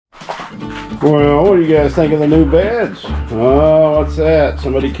Well, what do you guys think of the new beds? Oh, what's that?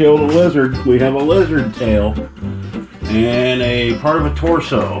 Somebody killed a lizard. We have a lizard tail and a part of a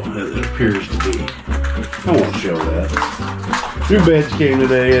torso, it appears to be. I won't show that. New beds came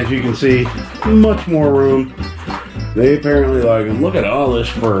today, as you can see. Much more room. They apparently like them. Look at all this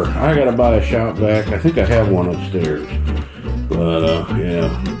fur. I gotta buy a shop vac. I think I have one upstairs. But,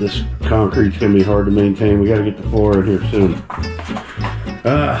 yeah, this concrete's gonna be hard to maintain. We gotta get the floor in here soon.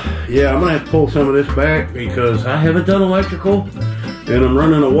 Yeah, I'm gonna have to pull some of this back because I haven't done electrical, and I'm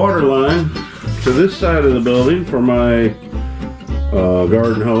running a water line to this side of the building for my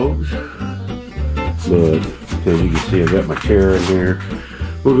garden hose. But as you can see, I've got my chair in here.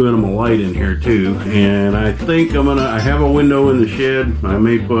 We're gonna have a light in here too, and I think I have a window in the shed. I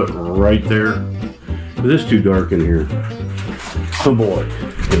may put right there. But it's too dark in here. Oh boy.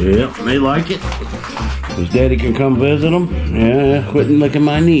 Yeah, they like it. His daddy can come visit them. Yeah, quitting licking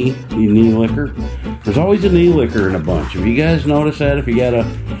my knee, you knee licker. There's always a knee licker in a bunch. Have you guys noticed that? If you got a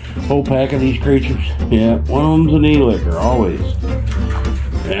whole pack of these creatures? Yeah, one of them's a knee licker, always.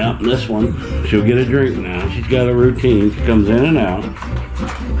 Yeah, this one, she'll get a drink now. She's got a routine. She comes in and out.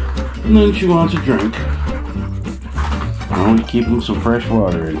 And then she wants a drink. I want to keep them some fresh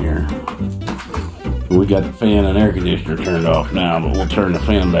water in here. We got the fan and air conditioner turned off now, but we'll turn the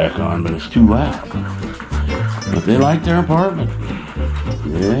fan back on, but it's too loud. But they like their apartment.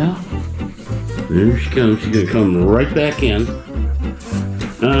 Yeah. There she comes. She's going to come right back in.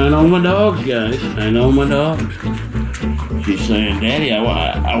 I know my dogs, guys. I know my dogs. She's saying, Daddy, I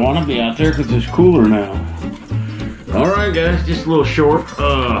want to be out there because it's cooler now. Alright, guys. Just a little short.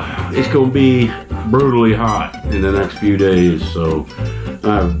 It's going to be brutally hot in the next few days, so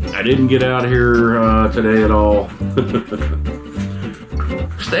I didn't get out here today at all.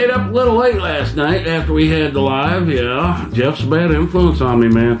 Stayed up a little late last night after we had the live. Yeah, Jeff's a bad influence on me,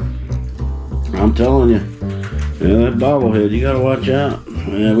 man. I'm telling you. Yeah, that bobblehead, you gotta watch out.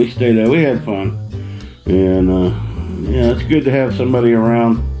 Yeah, we stayed there. We had fun. And, yeah, it's good to have somebody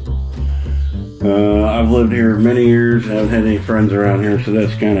around. I've lived here many years. I haven't had any friends around here, so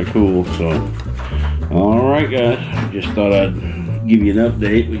that's kind of cool. So, alright, guys. Just thought I'd give you an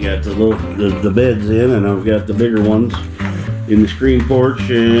update. We got the beds in, and I've got the bigger ones in the screen porch,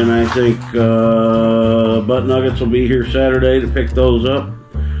 and I think Butt Nuggets will be here Saturday to pick those up.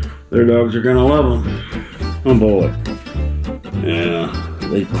 Their dogs are gonna love them. Oh boy. Yeah,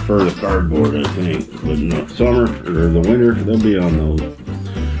 they prefer the cardboard, I think. But in the summer or the winter, they'll be on those.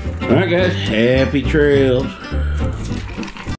 Alright guys, happy trails.